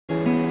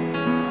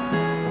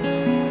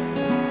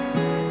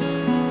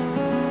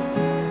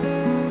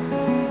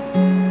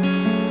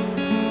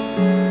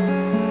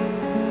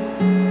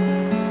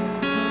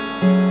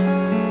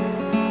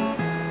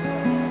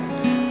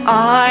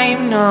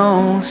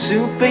no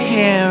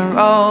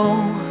superhero,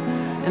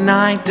 and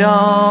I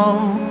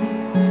don't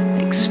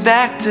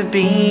expect to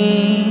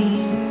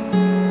be.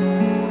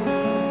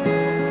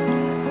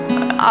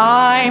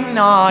 I'm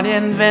not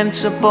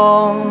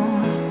invincible,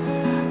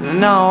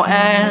 no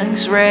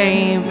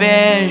X-ray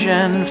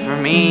vision for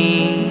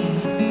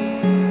me.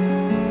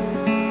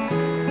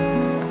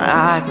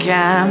 I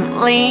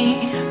can't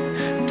leap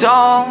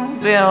tall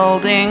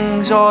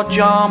buildings or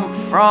jump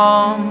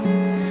from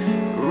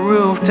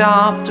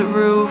rooftop to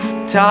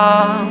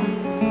rooftop,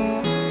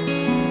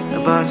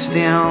 but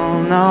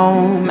still,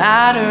 no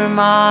matter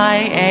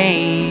my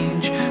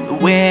age, the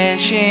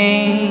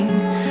wishing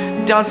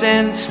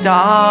doesn't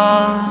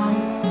stop.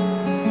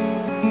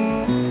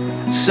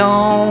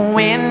 So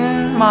in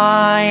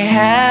my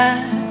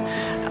head,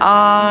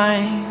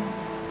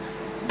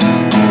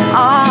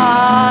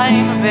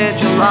 I'm a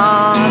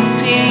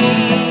vigilante.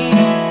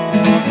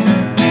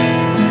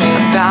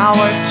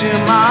 Power to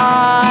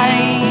my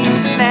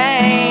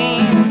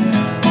name,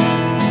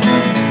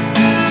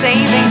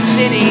 saving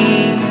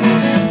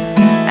cities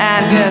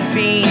and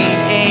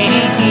defeating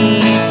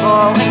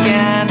evil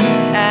again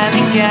and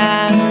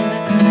again.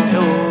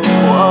 Oh,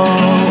 oh,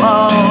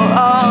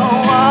 oh,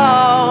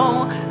 oh,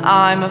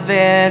 I'm a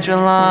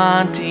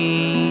vigilante.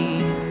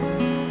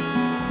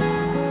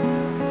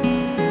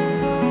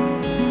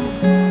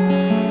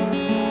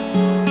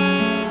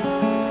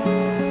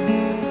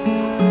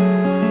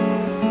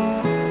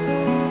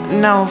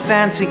 No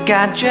fancy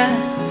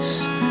gadgets,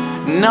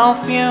 no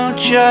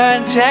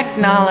future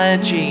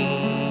technology,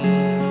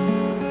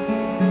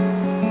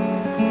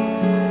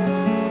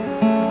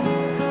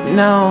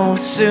 no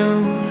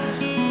suit,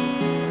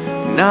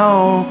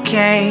 no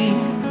cape,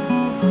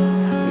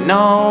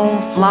 no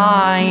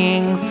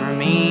flying for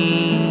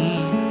me,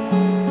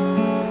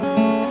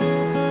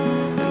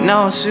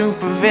 no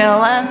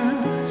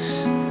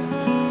supervillains,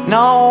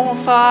 no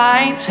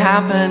fights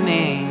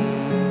happening.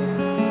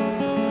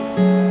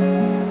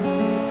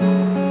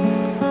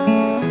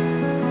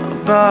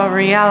 But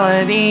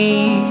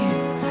reality,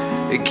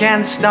 it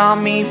can't stop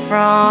me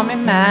from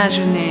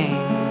imagining.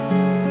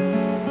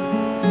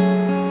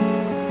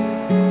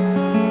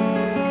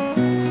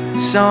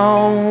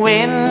 So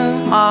in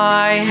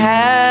my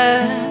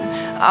head,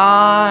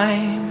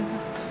 I'm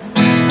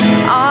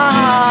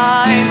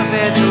a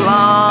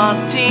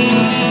vigilante.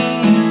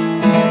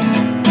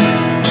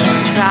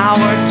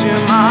 Power to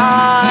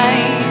my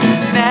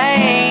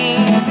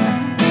name,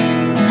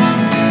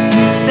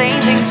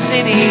 saving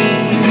cities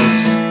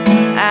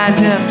and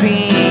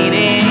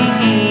defeating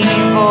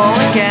evil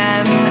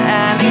again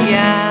and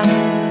again.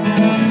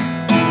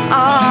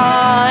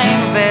 I'm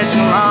a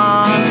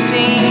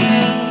vigilante.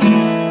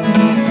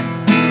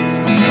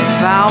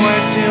 Power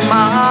to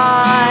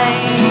my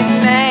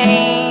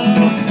name,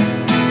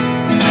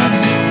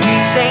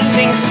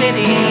 saving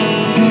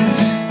cities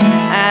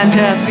and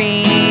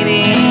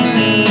defeating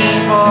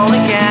evil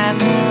again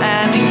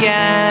and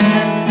again.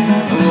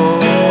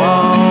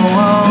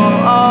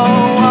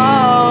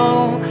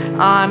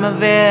 I'm a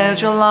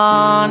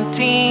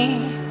vigilante.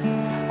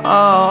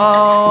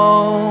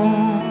 Oh,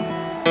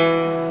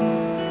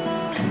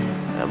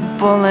 the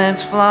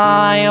bullets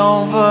fly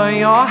over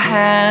your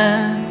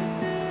head.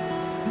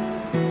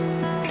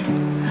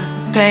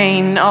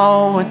 Pay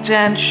no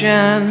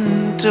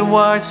attention to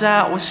words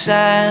that were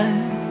said.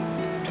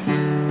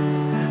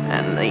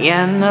 And the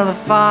end of the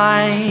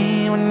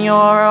fight, when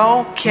you're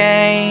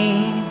okay,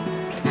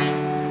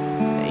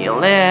 you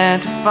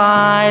live to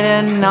fight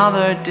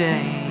another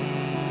day.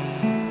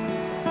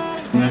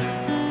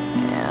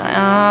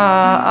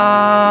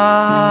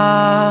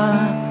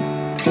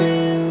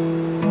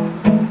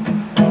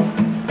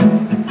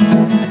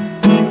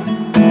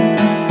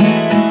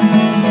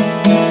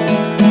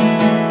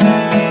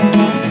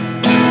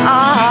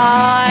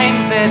 I'm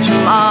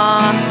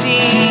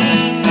vigilante.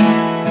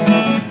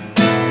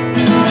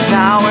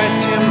 Power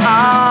to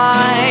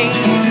my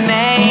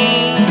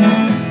name,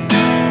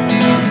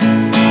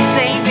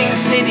 saving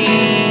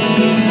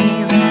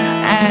cities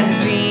and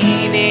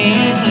defeating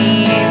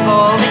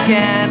evil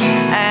again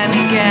and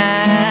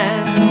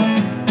again.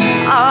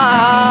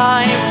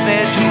 I'm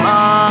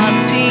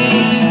vigilante.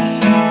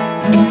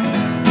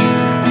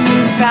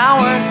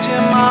 Power to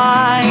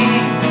my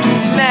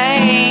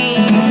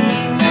name,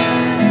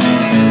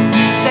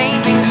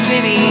 saving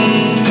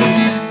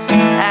cities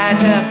and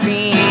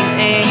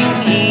defeating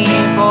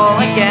evil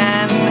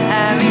again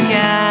and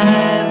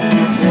again.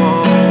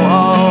 Whoa,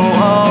 whoa,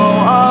 whoa,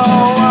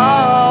 whoa,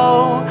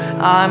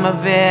 whoa. I'm a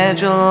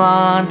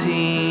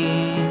vigilante.